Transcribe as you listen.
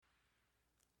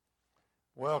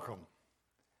Welcome.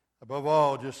 Above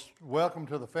all, just welcome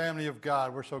to the family of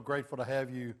God. We're so grateful to have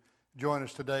you join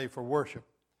us today for worship.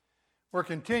 We're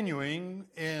continuing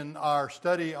in our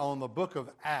study on the book of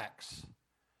Acts.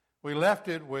 We left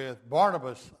it with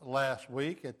Barnabas last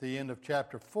week at the end of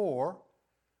chapter 4.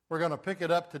 We're going to pick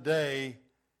it up today,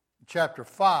 chapter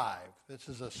 5. This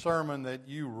is a sermon that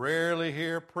you rarely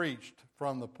hear preached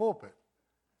from the pulpit.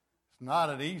 It's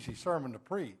not an easy sermon to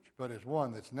preach, but it's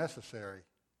one that's necessary.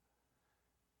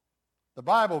 The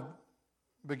Bible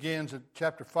begins at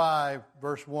chapter 5,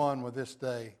 verse 1 with this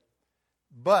day.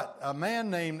 But a man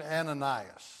named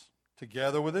Ananias,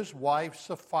 together with his wife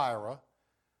Sapphira,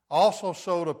 also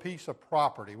sold a piece of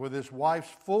property. With his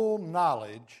wife's full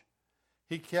knowledge,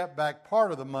 he kept back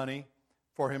part of the money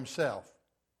for himself,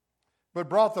 but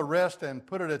brought the rest and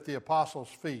put it at the apostles'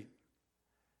 feet.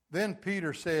 Then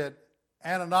Peter said,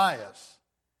 Ananias,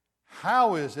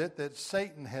 how is it that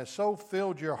Satan has so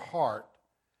filled your heart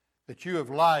that you have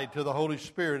lied to the Holy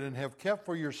Spirit and have kept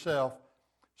for yourself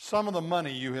some of the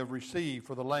money you have received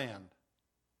for the land?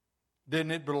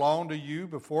 Didn't it belong to you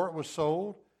before it was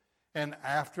sold? And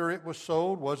after it was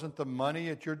sold, wasn't the money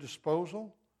at your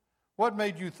disposal? What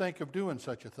made you think of doing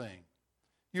such a thing?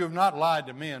 You have not lied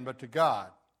to men, but to God.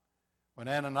 When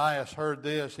Ananias heard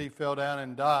this, he fell down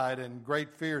and died, and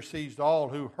great fear seized all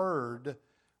who heard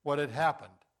what had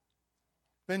happened.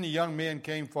 Then the young men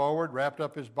came forward, wrapped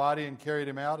up his body, and carried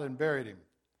him out and buried him.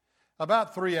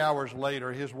 About 3 hours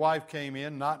later, his wife came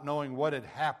in, not knowing what had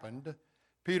happened.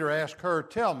 Peter asked her,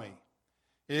 Tell me,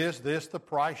 is this the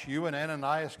price you and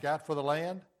Ananias got for the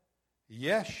land?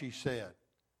 Yes, she said,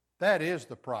 that is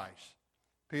the price.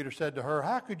 Peter said to her,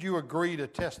 How could you agree to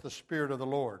test the Spirit of the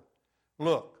Lord?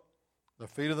 Look, the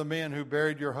feet of the men who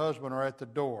buried your husband are at the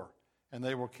door, and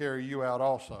they will carry you out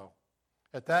also.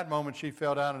 At that moment she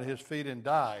fell down at his feet and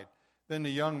died. Then the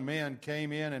young men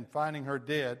came in and finding her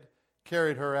dead,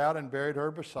 carried her out and buried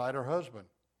her beside her husband.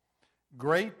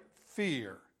 Great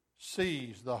fear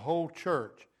seized the whole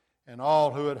church and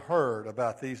all who had heard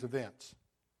about these events.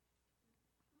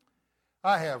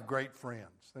 I have great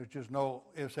friends. There's just no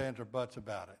ifs, ands, or buts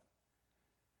about it.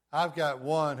 I've got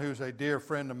one who's a dear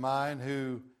friend of mine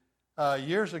who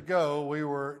years ago we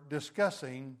were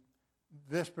discussing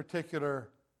this particular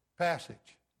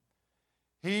passage.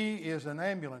 He is an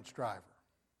ambulance driver.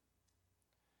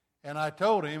 And I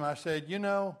told him, I said, you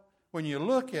know, when you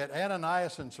look at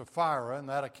Ananias and Sapphira and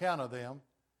that account of them,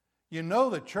 you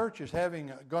know the church is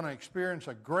going to experience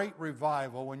a great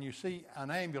revival when you see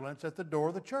an ambulance at the door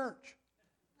of the church.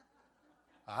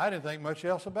 I didn't think much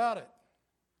else about it.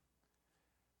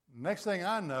 Next thing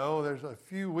I know, there's a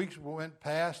few weeks went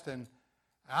past, and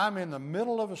I'm in the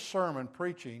middle of a sermon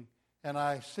preaching, and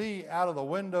I see out of the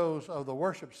windows of the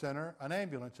worship center an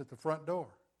ambulance at the front door.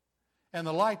 And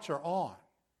the lights are on.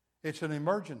 It's an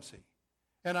emergency.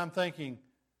 And I'm thinking,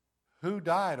 who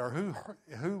died or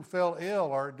who fell ill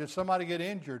or did somebody get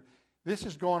injured? This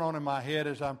is going on in my head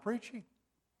as I'm preaching.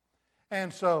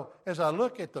 And so as I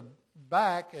look at the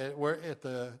back at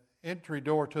the entry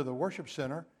door to the worship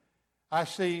center, I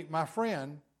see my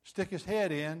friend stick his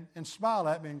head in and smile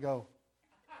at me and go,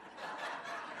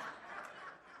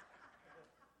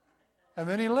 and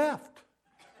then he left.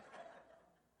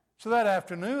 So that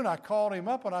afternoon, I called him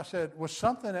up and I said, was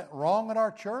something wrong at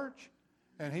our church?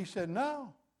 And he said,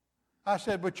 no. I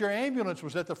said, but your ambulance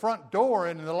was at the front door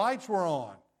and the lights were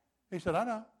on. He said, I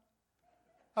know.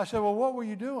 I said, well, what were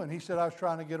you doing? He said, I was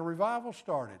trying to get a revival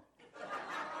started.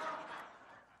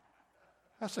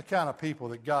 That's the kind of people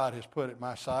that God has put at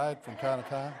my side from time to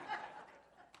time.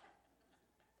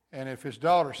 And if his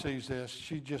daughter sees this,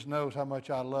 she just knows how much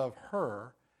I love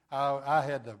her. I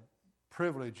had the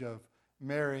privilege of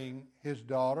marrying his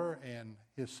daughter and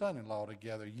his son-in-law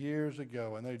together years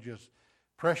ago, and they're just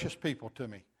precious people to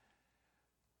me.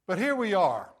 But here we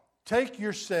are. Take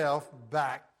yourself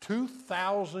back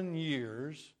 2,000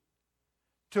 years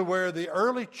to where the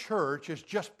early church has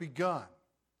just begun.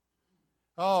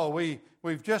 Oh,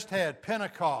 we've just had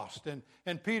Pentecost,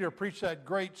 and Peter preached that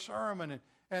great sermon,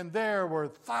 and there were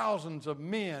thousands of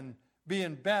men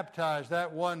being baptized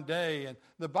that one day. And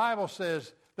the Bible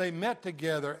says they met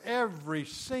together every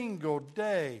single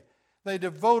day. They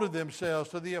devoted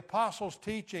themselves to the apostles'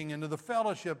 teaching and to the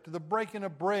fellowship, to the breaking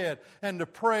of bread and to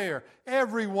prayer.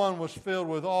 Everyone was filled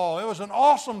with awe. It was an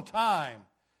awesome time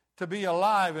to be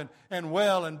alive and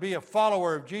well and be a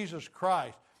follower of Jesus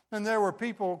Christ. And there were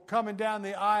people coming down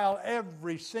the aisle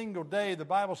every single day. The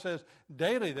Bible says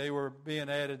daily they were being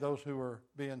added, those who were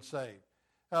being saved.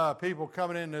 People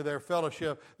coming into their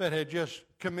fellowship that had just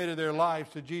committed their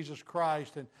lives to Jesus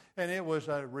Christ. And it was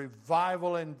a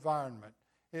revival environment.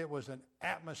 It was an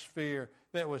atmosphere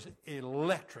that was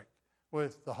electric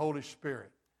with the Holy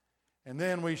Spirit. And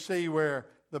then we see where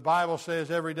the Bible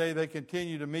says every day they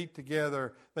continue to meet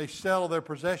together. They settled their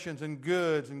possessions and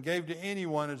goods and gave to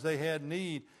anyone as they had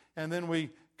need. And then we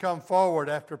come forward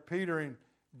after Peter and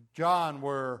John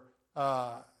were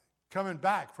coming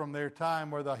back from their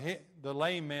time where the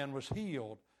lame man was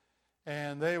healed.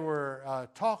 And they were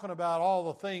talking about all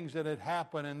the things that had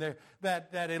happened, and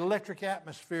that electric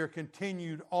atmosphere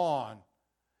continued on.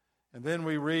 And then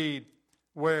we read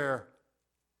where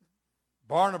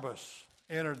Barnabas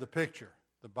entered the picture.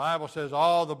 The Bible says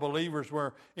all the believers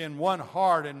were in one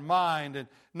heart and mind, and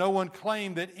no one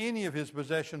claimed that any of his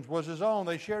possessions was his own.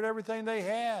 They shared everything they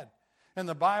had. And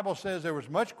the Bible says there was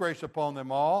much grace upon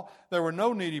them all. There were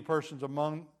no needy persons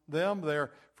among them.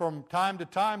 From time to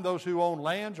time, those who owned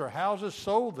lands or houses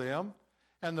sold them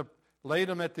and laid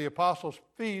them at the apostles'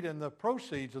 feet, and the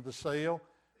proceeds of the sale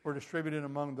were distributed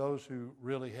among those who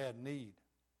really had need.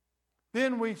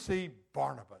 Then we see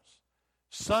Barnabas,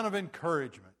 son of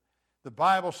encouragement. The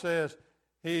Bible says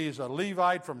he's a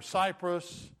Levite from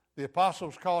Cyprus. The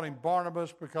apostles called him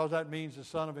Barnabas because that means the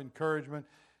son of encouragement.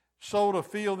 Sold a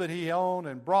field that he owned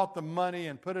and brought the money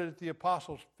and put it at the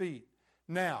apostles' feet.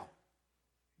 Now,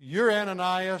 you're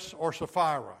Ananias or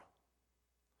Sapphira.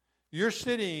 You're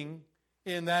sitting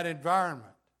in that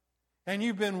environment, and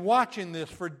you've been watching this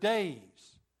for days.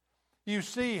 You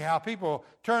see how people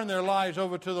turn their lives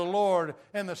over to the Lord,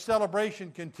 and the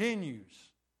celebration continues.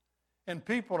 And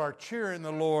people are cheering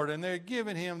the Lord, and they're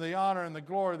giving Him the honor and the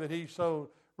glory that He so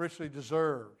richly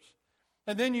deserves.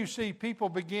 And then you see people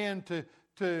begin to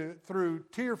through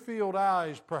tear-filled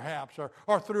eyes perhaps,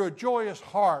 or through a joyous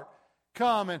heart,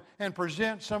 come and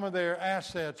present some of their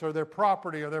assets or their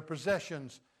property or their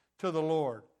possessions to the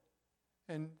Lord.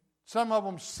 And some of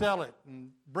them sell it and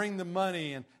bring the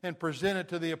money and present it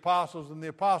to the apostles, and the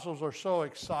apostles are so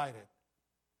excited.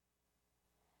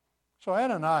 So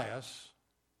Ananias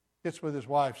gets with his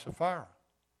wife Sapphira,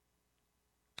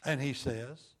 and he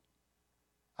says,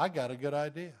 I got a good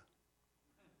idea.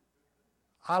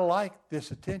 I like this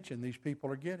attention these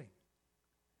people are getting.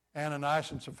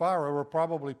 Ananias and Sapphira were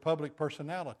probably public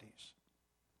personalities.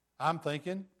 I'm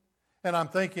thinking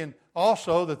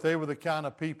also that they were the kind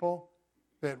of people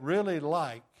that really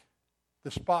like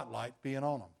the spotlight being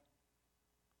on them.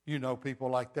 You know people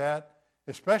like that,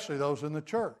 especially those in the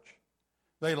church.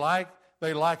 They like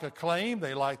acclaim,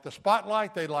 they like the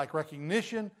spotlight, they like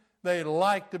recognition, they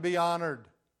like to be honored.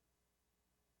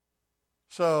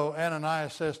 So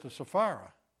Ananias says to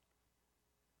Sapphira,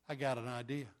 I got an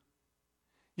idea.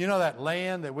 You know that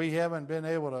land that we haven't been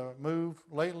able to move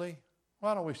lately?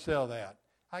 Why don't we sell that?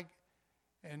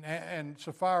 And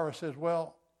Sapphira says,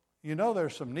 well, you know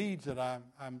there's some needs that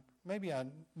maybe I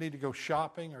need to go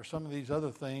shopping or some of these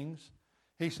other things.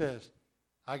 He says,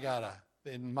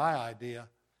 in my idea,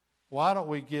 why don't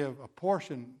we give a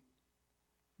portion,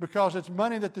 because it's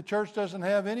money that the church doesn't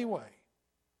have anyway.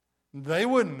 They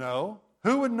wouldn't know.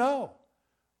 Who would know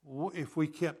if we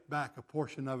kept back a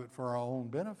portion of it for our own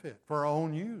benefit, for our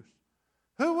own use?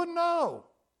 Who would know?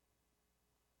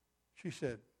 She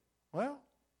said, well,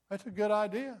 that's a good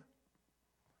idea.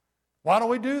 Why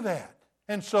don't we do that?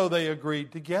 And so they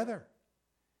agreed together.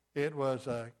 It was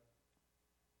a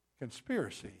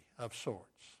conspiracy of sorts.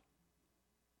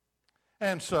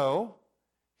 And so,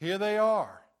 here they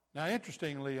are. Now,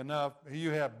 interestingly enough, you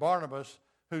have Barnabas,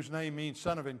 whose name means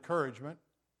son of encouragement.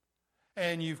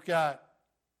 And you've got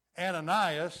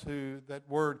Ananias, that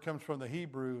word comes from the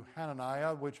Hebrew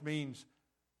Hananiah, which means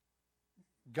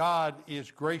God is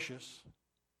gracious.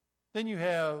 Then you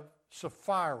have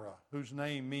Sapphira, whose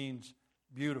name means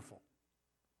beautiful.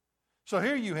 So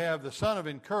here you have the son of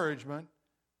encouragement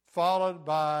followed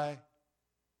by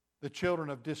the children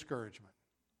of discouragement.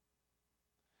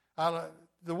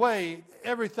 The way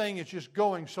everything is just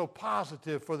going so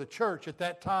positive for the church at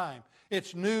that time.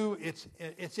 It's new, it's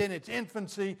in its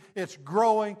infancy, it's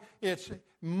growing, it's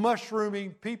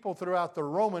mushrooming. People throughout the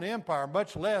Roman Empire,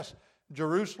 much less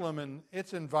Jerusalem and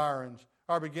its environs,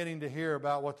 are beginning to hear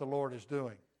about what the Lord is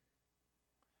doing.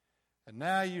 And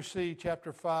now you see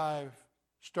chapter 5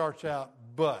 starts out,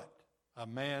 but a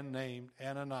man named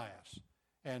Ananias,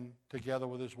 and together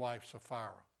with his wife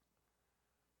Sapphira.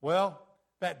 Well,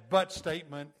 that but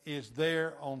statement is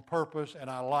there on purpose, and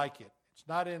I like it. It's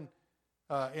not in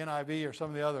NIV or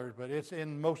some of the others, but it's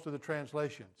in most of the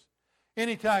translations.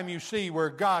 Anytime you see where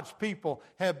God's people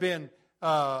have been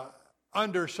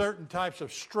under certain types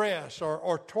of stress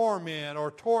or torment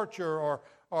or torture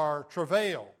or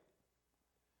travail,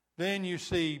 then you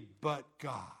see, but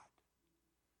God.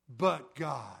 but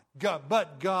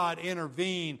God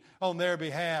intervened on their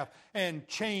behalf and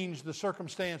changed the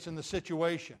circumstance and the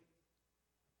situation.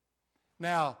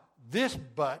 Now, this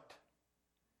but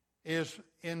is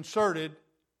inserted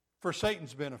for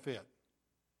Satan's benefit.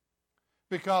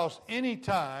 Because any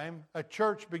time a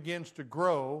church begins to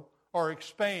grow or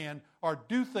expand or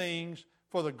do things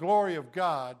for the glory of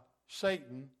God,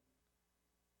 Satan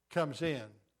comes in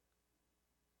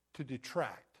to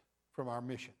detract from our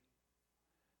mission.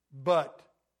 But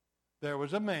there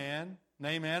was a man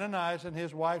named Ananias and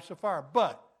his wife Sapphira.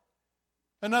 But,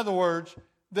 in other words,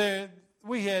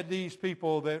 we had these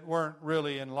people that weren't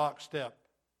really in lockstep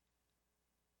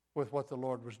with what the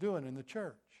Lord was doing in the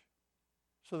church.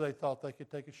 So they thought they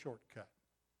could take a shortcut.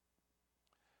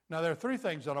 Now, there are three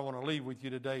things that I want to leave with you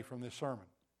today from this sermon.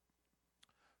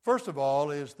 First of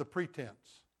all is the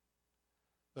pretense.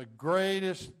 The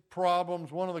greatest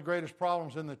problems, one of the greatest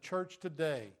problems in the church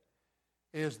today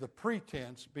is the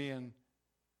pretense being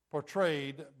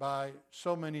portrayed by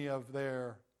so many of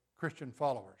their Christian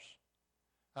followers.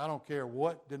 I don't care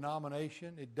what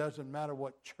denomination, it doesn't matter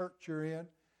what church you're in,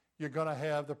 you're going to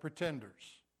have the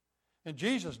pretenders. And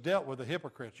Jesus dealt with the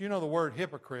hypocrites. You know, the word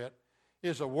hypocrite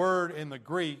is a word in the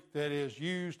Greek that is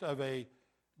used of a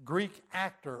Greek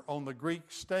actor on the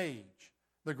Greek stage.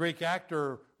 The Greek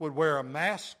actor would wear a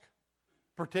mask,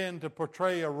 pretend to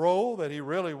portray a role that he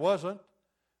really wasn't,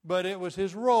 but it was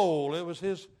his role, it was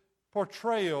his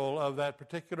portrayal of that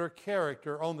particular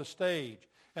character on the stage.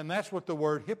 And that's what the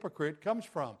word hypocrite comes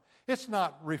from. It's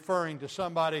not referring to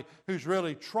somebody who's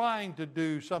really trying to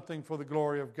do something for the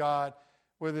glory of God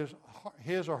with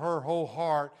his or her whole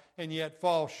heart and yet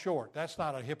falls short. That's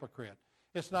not a hypocrite.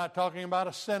 It's not talking about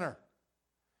a sinner.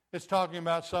 It's talking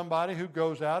about somebody who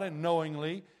goes out and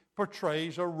knowingly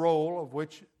portrays a role of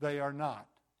which they are not.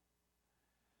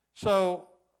 So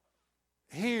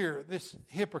here, this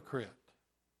hypocrite,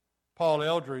 Paul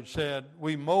Eldridge said,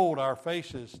 we mold our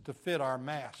faces to fit our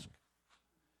mask,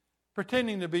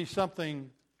 pretending to be something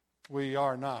we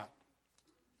are not.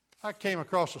 I came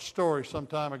across a story some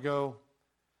time ago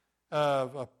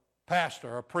of a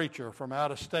pastor, a preacher from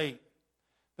out of state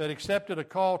that accepted a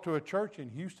call to a church in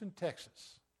Houston,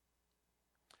 Texas.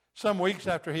 Some weeks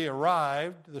after he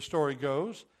arrived, the story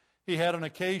goes, he had an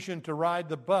occasion to ride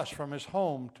the bus from his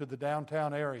home to the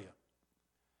downtown area.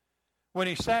 When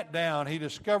he sat down, he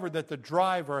discovered that the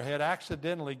driver had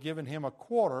accidentally given him a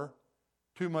quarter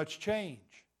too much change.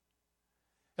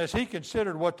 As he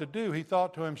considered what to do, he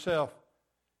thought to himself,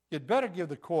 you'd better give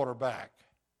the quarter back.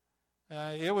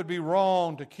 It would be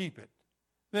wrong to keep it.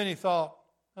 Then he thought,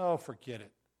 oh, forget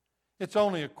it. It's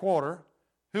only a quarter.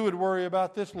 Who would worry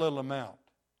about this little amount?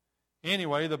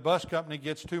 Anyway, the bus company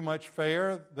gets too much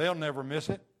fare. They'll never miss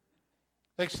it.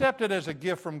 Accept it as a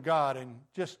gift from God and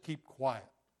just keep quiet.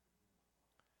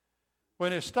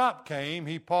 When his stop came,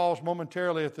 he paused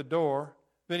momentarily at the door.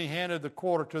 Then he handed the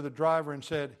quarter to the driver and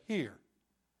said, here,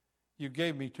 you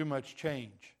gave me too much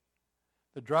change.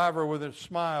 The driver, with a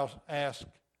smile, asked,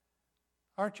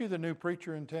 aren't you the new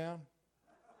preacher in town?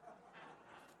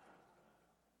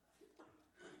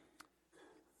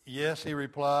 Yes, he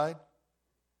replied.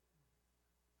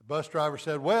 The bus driver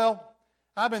said, well,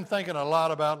 I've been thinking a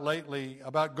lot lately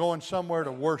about going somewhere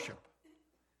to worship.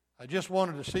 I just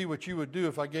wanted to see what you would do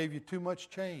if I gave you too much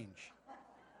change.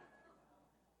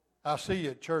 I'll see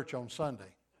you at church on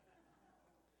Sunday.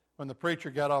 When the preacher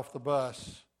got off the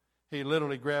bus, he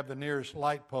literally grabbed the nearest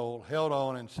light pole, held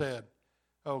on, and said,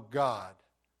 oh, God,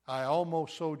 I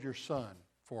almost sold your son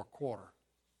for a quarter.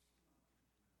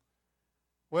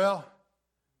 Well,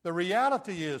 the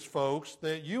reality is, folks,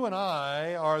 that you and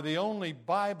I are the only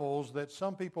Bibles that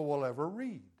some people will ever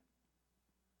read.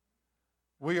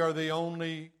 We are the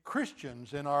only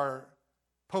Christians in our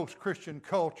post-Christian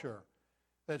culture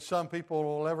that some people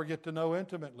will ever get to know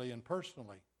intimately and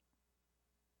personally.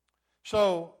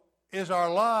 So, is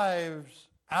our lives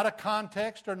out of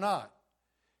context or not?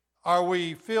 Are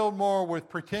we filled more with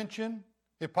pretension,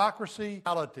 hypocrisy,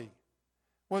 reality?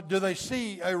 Well, do they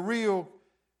see a real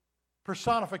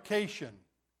personification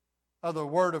of the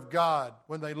Word of God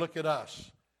when they look at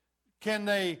us? Can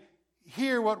they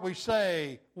hear what we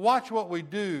say, watch what we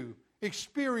do,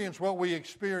 experience what we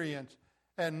experience,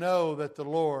 and know that the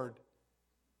Lord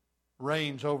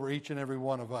reigns over each and every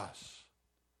one of us?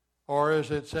 Or is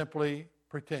it simply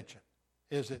pretension?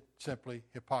 Is it simply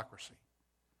hypocrisy?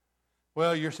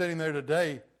 Well, you're sitting there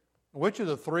today. Which of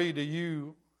the three do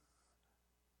you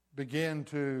begin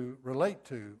to relate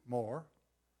to more?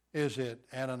 Is it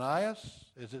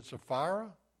Ananias? Is it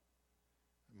Sapphira?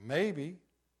 Maybe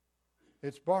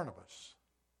it's Barnabas.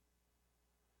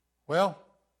 Well,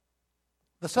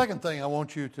 the second thing I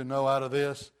want you to know out of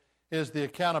this is the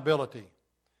accountability.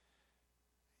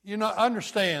 You know,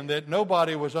 understand that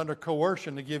nobody was under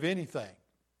coercion to give anything.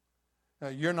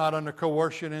 You're not under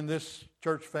coercion in this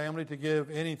church family to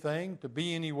give anything, to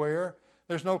be anywhere.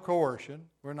 There's no coercion.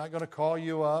 We're not going to call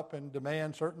you up and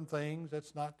demand certain things.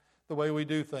 That's not the way we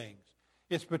do things.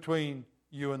 It's between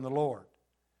you and the Lord.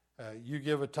 You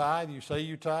give a tithe, you say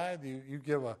you tithe. You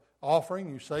give an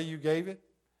offering, you say you gave it.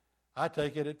 I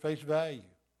take it at face value.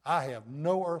 I have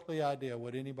no earthly idea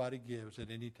what anybody gives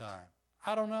at any time.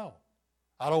 I don't know.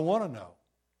 I don't want to know,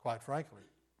 quite frankly.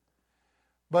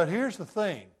 But here's the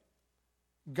thing.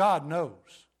 God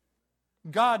knows.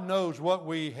 God knows what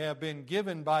we have been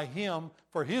given by Him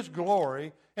for His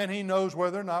glory, and He knows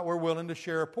whether or not we're willing to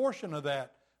share a portion of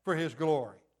that for His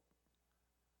glory.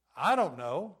 I don't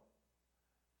know.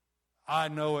 I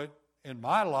know it in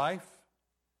my life,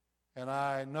 and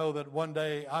I know that one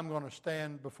day I'm going to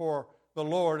stand before the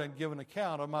Lord and give an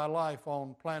account of my life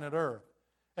on planet Earth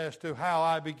as to how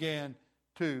I began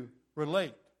to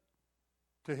relate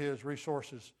to His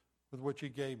resources with which He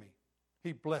gave me.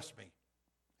 He blessed me.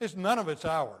 None of it's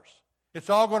ours. It's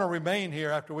all going to remain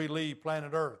here after we leave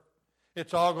planet Earth.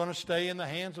 It's all going to stay in the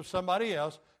hands of somebody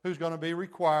else who's going to be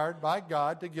required by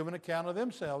God to give an account of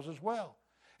themselves as well.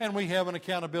 And we have an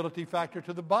accountability factor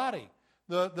to the body,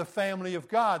 the family of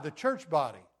God, the church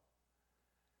body.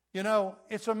 You know,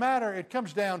 it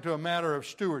comes down to a matter of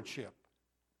stewardship.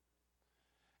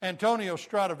 Antonio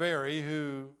Stradivari,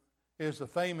 who is the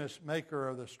famous maker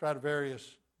of the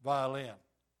Stradivarius violin,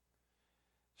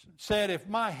 said, if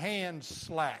my hand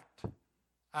slacked,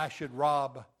 I should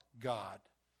rob God.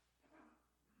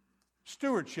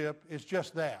 Stewardship is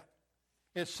just that.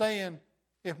 It's saying,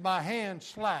 if my hand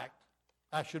slacked,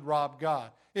 I should rob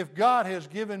God. If God has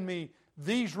given me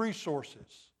these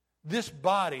resources, this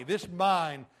body, this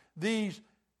mind, these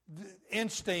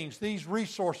instincts, these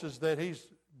resources that He's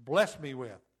blessed me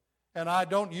with, and I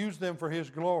don't use them for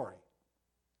His glory,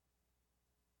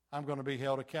 I'm going to be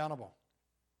held accountable.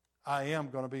 I am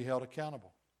going to be held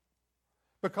accountable.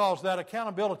 Because that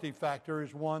accountability factor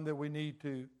is one that we need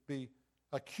to be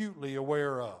acutely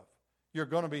aware of. You're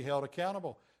going to be held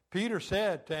accountable. Peter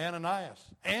said to Ananias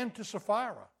and to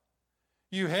Sapphira,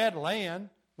 you had land.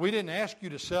 We didn't ask you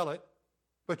to sell it,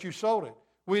 but you sold it.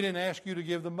 We didn't ask you to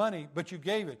give the money, but you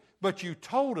gave it. But you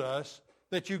told us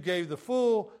that you gave the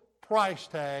full price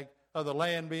tag of the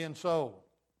land being sold.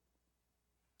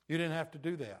 You didn't have to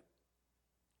do that.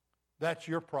 That's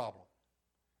your problem.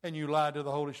 And you lied to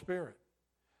the Holy Spirit.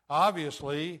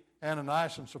 Obviously,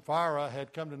 Ananias and Sapphira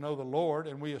had come to know the Lord,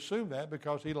 and we assume that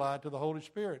because he lied to the Holy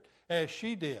Spirit, as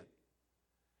she did.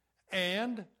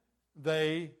 And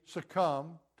they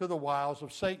succumbed to the wiles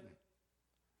of Satan,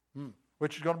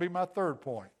 which is going to be my third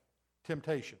point,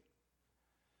 temptation.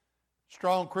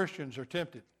 Strong Christians are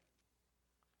tempted.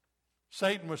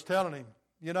 Satan was telling him,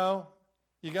 you know,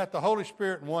 you got the Holy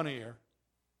Spirit in one ear.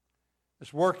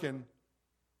 It's working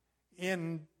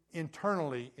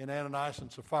internally in Ananias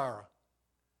and Sapphira.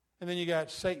 And then you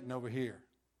got Satan over here.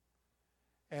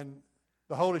 And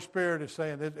the Holy Spirit is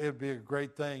saying that it would be a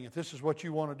great thing. If this is what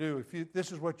you want to do,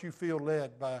 this is what you feel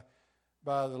led by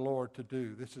the Lord to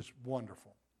do, this is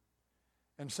wonderful.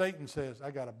 And Satan says,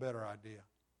 I got a better idea.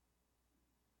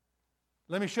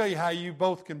 Let me show you how you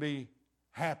both can be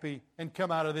happy and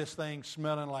come out of this thing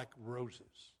smelling like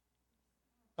roses.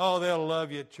 Oh, they'll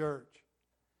love you at church.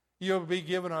 You'll be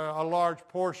given a large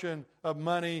portion of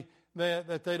money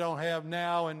that they don't have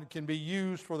now and can be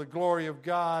used for the glory of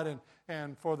God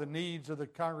and for the needs of the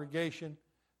congregation,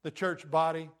 the church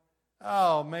body.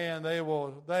 Oh, man, they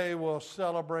will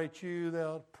celebrate you.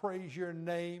 They'll praise your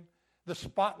name. The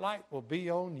spotlight will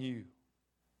be on you.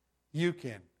 You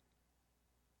can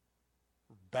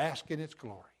bask in its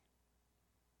glory.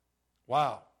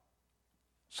 Wow.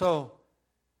 So,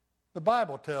 the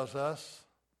Bible tells us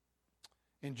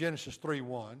in Genesis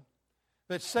 3:1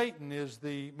 that Satan is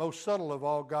the most subtle of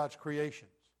all God's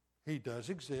creations. He does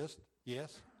exist,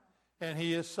 yes, and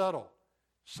he is subtle.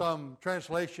 Some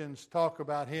translations talk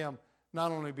about him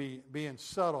not only being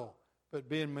subtle, but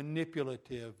being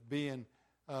manipulative, being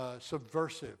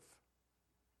subversive.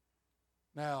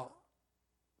 Now,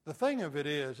 the thing of it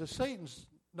is Satan's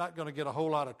not going to get a whole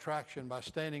lot of traction by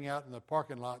standing out in the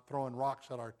parking lot throwing rocks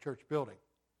at our church building.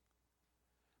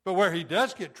 But where he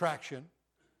does get traction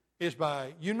is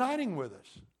by uniting with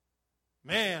us.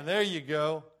 Man, there you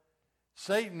go.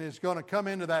 Satan is going to come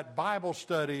into that Bible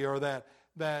study or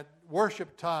that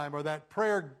worship time or that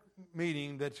prayer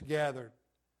meeting that's gathered.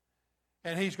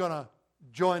 And he's going to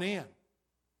join in.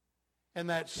 And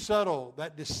that subtle,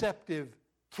 that deceptive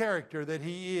character that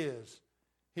he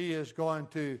is going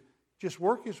to just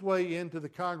work his way into the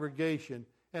congregation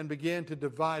and begin to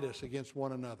divide us against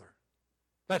one another.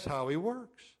 That's how he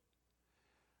works.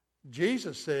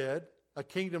 Jesus said, a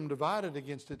kingdom divided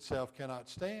against itself cannot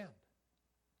stand.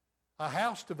 A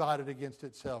house divided against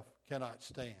itself cannot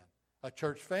stand. A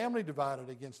church family divided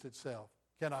against itself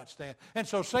cannot stand. And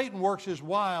so Satan works his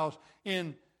wiles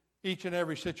in each and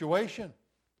every situation.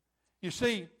 You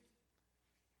see,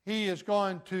 he is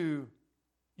going to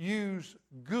use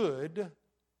good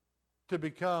to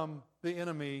become the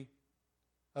enemy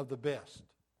of the best.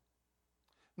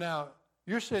 Now,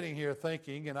 you're sitting here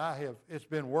thinking, and it's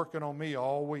been working on me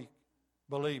all week,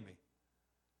 believe me.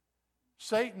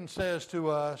 Satan says to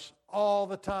us all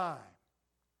the time,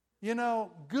 you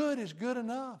know, good is good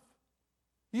enough.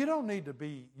 You don't need to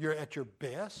be at your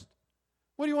best.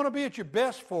 What do you want to be at your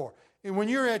best for? And when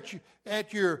you're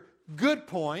at your good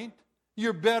point,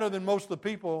 you're better than most of the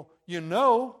people you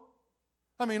know.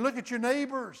 I mean, look at your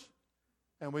neighbors.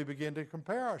 And we begin to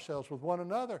compare ourselves with one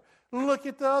another. Look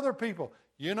at the other people.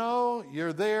 You know,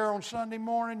 you're there on Sunday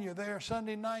morning. You're there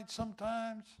Sunday night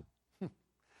sometimes.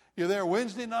 You're there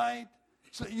Wednesday night.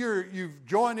 So you've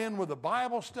joined in with a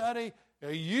Bible study.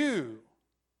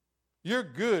 Your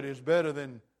good is better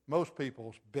than most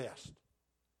people's best.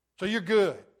 So you're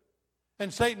good.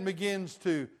 And Satan begins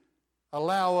to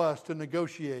allow us to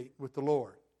negotiate with the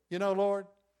Lord. You know, Lord,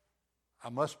 I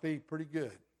must be pretty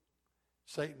good.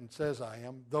 Satan says I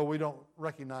am, though we don't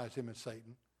recognize him as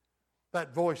Satan.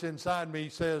 That voice inside me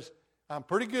says, I'm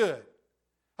pretty good.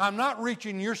 I'm not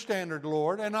reaching your standard,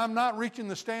 Lord, and I'm not reaching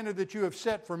the standard that you have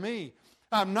set for me.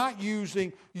 I'm not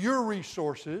using your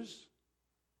resources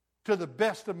to the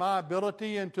best of my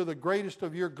ability and to the greatest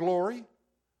of your glory.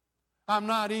 I'm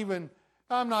not even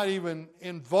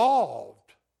involved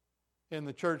in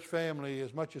the church family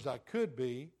as much as I could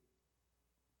be.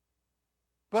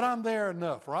 But I'm there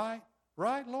enough, right?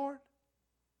 Right, Lord?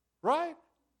 Right?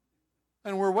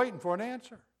 And we're waiting for an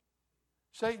answer.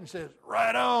 Satan says,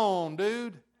 right on,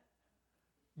 dude.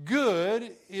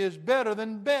 Good is better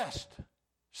than best.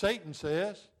 Satan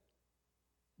says.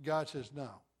 God says, no.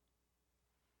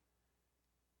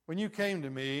 When you came to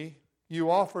me, you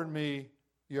offered me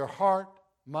your heart,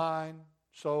 mind,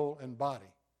 soul, and body.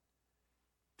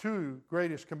 Two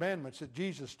greatest commandments that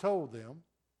Jesus told them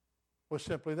was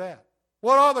simply that.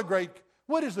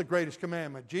 What is the greatest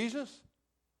commandment, Jesus?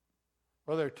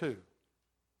 Well, there are two.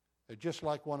 They're just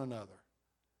like one another.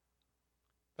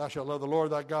 Thou shalt love the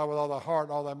Lord thy God with all thy heart,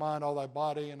 all thy mind, all thy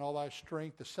body, and all thy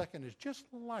strength. The second is just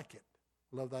like it.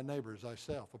 Love thy neighbor as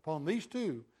thyself. Upon these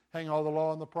two hang all the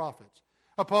law and the prophets.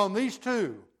 Upon these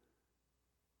two,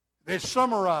 they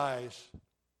summarize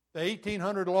the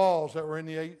 1,800 laws that were in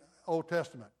the Old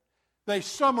Testament. They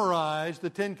summarize the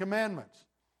 10 Commandments.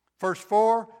 First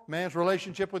 4, man's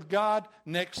relationship with God.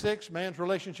 Next 6, man's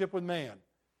relationship with man.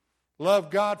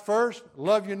 Love God first,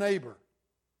 love your neighbor.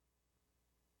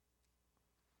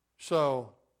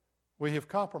 So, we have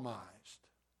compromised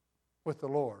with the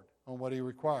Lord on what he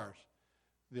requires.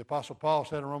 The Apostle Paul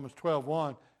said in Romans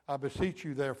 12:1, I beseech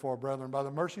you therefore, brethren, by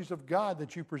the mercies of God,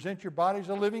 that you present your bodies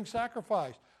a living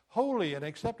sacrifice, holy and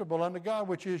acceptable unto God,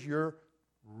 which is your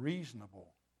reasonable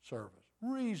service.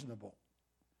 Reasonable.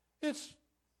 It's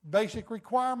basic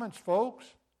requirements, folks.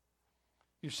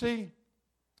 You see,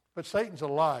 but Satan's a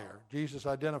liar. Jesus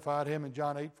identified him in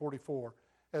John 8:44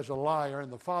 as a liar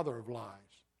and the father of lies.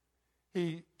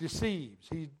 He deceives,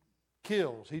 he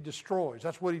kills, he destroys.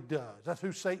 That's what he does. That's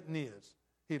who Satan is.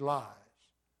 He lies.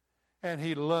 And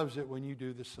he loves it when you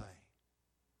do the same.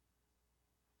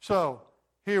 So,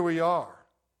 here we are.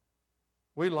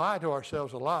 We lie to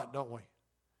ourselves a lot, don't we?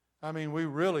 I mean, we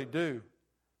really do.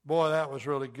 Boy, that was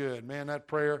really good. Man, that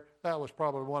prayer, that was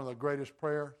probably one of the greatest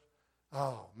prayers.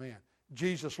 Oh, man.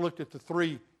 Jesus looked at the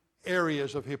 3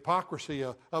 areas of hypocrisy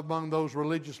among those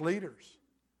religious leaders.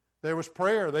 There was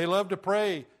prayer. They loved to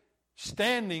pray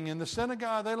standing in the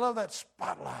synagogue. They love that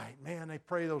spotlight. Man, they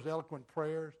pray those eloquent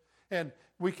prayers. And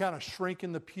we kind of shrink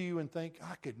in the pew and think,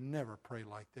 I could never pray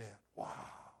like that. Wow.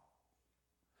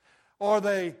 Or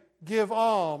they give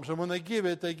alms, and when they give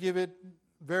it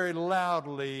very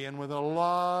loudly and with a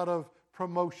lot of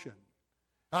promotion.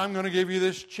 I'm going to give you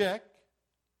this check.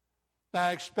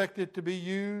 I expect it to be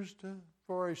used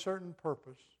for a certain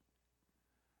purpose.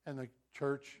 And the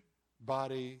church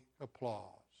body applauds.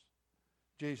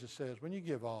 Jesus says, when you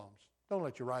give alms, don't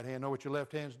let your right hand know what your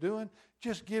left hand's doing.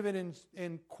 Just give it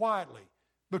in quietly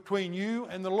between you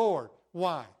and the Lord.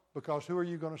 Why? Because who are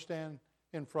you going to stand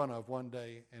in front of one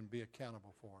day and be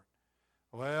accountable for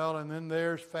it? Well, and then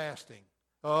there's fasting.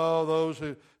 Oh, those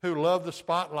who love the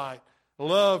spotlight,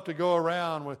 love to go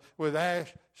around with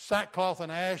sackcloth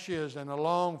and ashes and a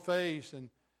long face and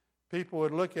people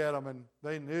would look at them and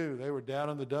they knew they were down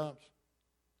in the dumps.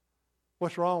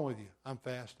 What's wrong with you? I'm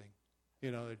fasting.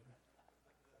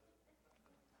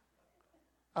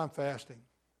 I'm fasting.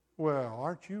 Well,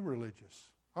 aren't you religious?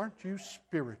 Aren't you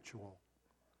spiritual?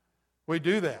 We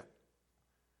do that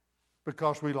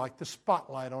because we like the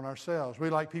spotlight on ourselves. We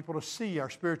like people to see our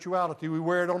spirituality. We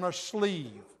wear it on our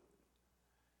sleeve.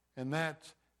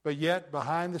 But yet,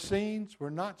 behind the scenes, we're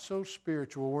not so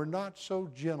spiritual. We're not so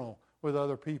gentle with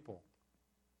other people.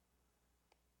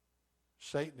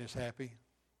 Satan is happy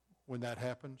when that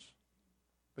happens,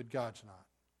 but God's not.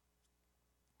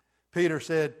 Peter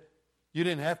said, you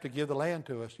didn't have to give the land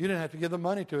to us. You didn't have to give the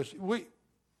money to us.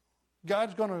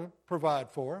 God's going to provide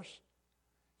for us.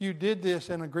 You did this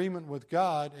in agreement with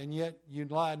God, and yet you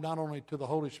lied not only to the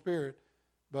Holy Spirit,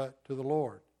 but to the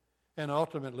Lord. And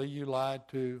ultimately, you lied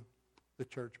to the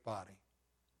church body.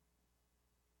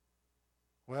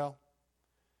 Well,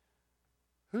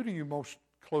 who do you most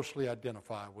closely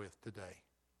identify with today?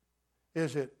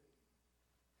 Is it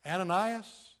Ananias?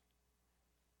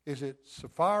 Is it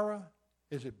Sapphira?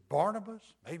 Is it Barnabas?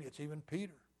 Maybe it's even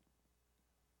Peter.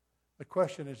 The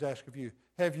question is asked of you,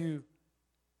 have you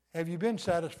been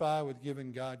satisfied with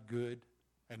giving God good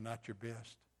and not your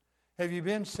best? Have you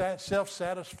been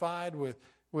self-satisfied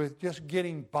with just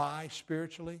getting by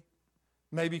spiritually?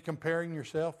 Maybe comparing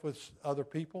yourself with other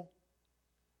people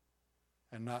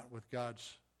and not with God's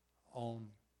own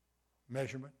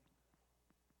measurement?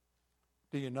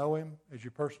 Do you know Him as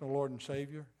your personal Lord and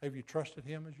Savior? Have you trusted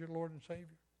Him as your Lord and Savior?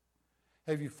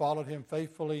 Have you followed Him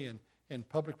faithfully in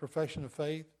public profession of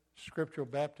faith, scriptural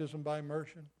baptism by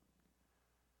immersion?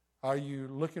 Are you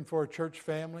looking for a church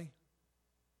family?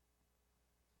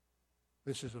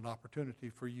 This is an opportunity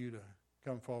for you to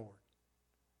come forward.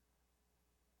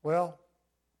 Well,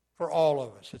 for all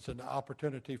of us, it's an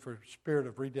opportunity for a spirit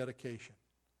of rededication.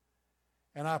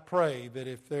 And I pray that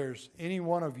if there's any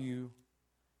one of you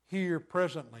here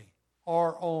presently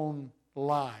or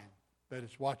online that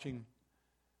is watching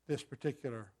this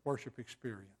particular worship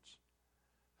experience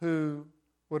who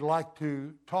would like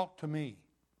to talk to me,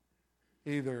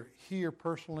 either here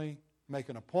personally, make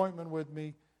an appointment with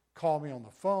me, call me on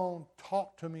the phone,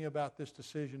 talk to me about this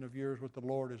decision of yours, what the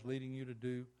Lord is leading you to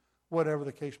do, whatever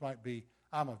the case might be,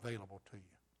 I'm available to you.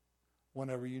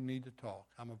 Whenever you need to talk,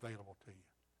 I'm available to you.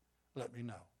 Let me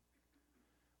know.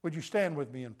 Would you stand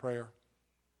with me in prayer?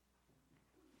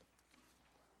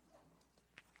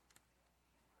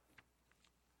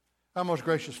 Our most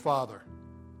gracious Father,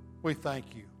 we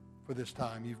thank you for this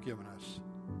time you've given us,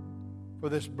 for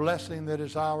this blessing that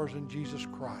is ours in Jesus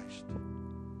Christ.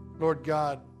 Lord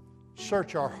God,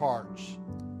 search our hearts.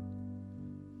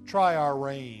 Try our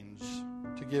reins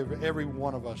to give every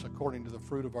one of us according to the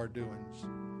fruit of our doings.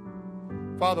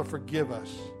 Father, forgive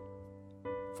us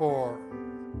for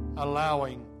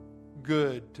allowing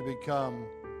good to become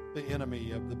the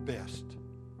enemy of the best.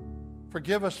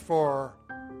 Forgive us for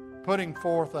putting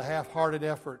forth a half-hearted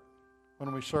effort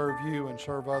when we serve you and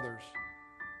serve others.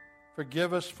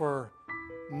 Forgive us for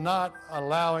not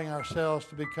allowing ourselves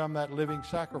to become that living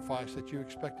sacrifice that you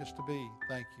expect us to be.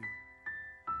 Thank you.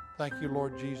 Thank you,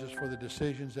 Lord Jesus, for the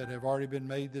decisions that have already been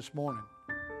made this morning,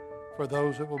 for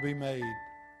those that will be made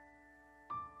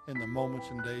in the moments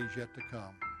and days yet to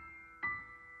come.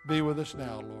 Be with us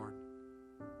now, Lord.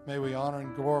 May we honor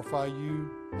and glorify you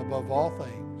above all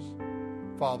things.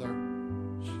 Father,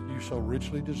 you so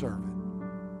richly deserve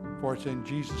it. For it's in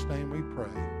Jesus' name we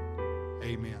pray.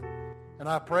 Amen. And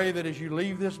I pray that as you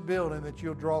leave this building that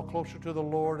you'll draw closer to the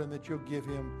Lord and that you'll give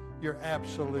him your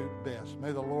absolute best.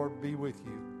 May the Lord be with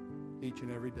you each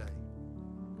and every day.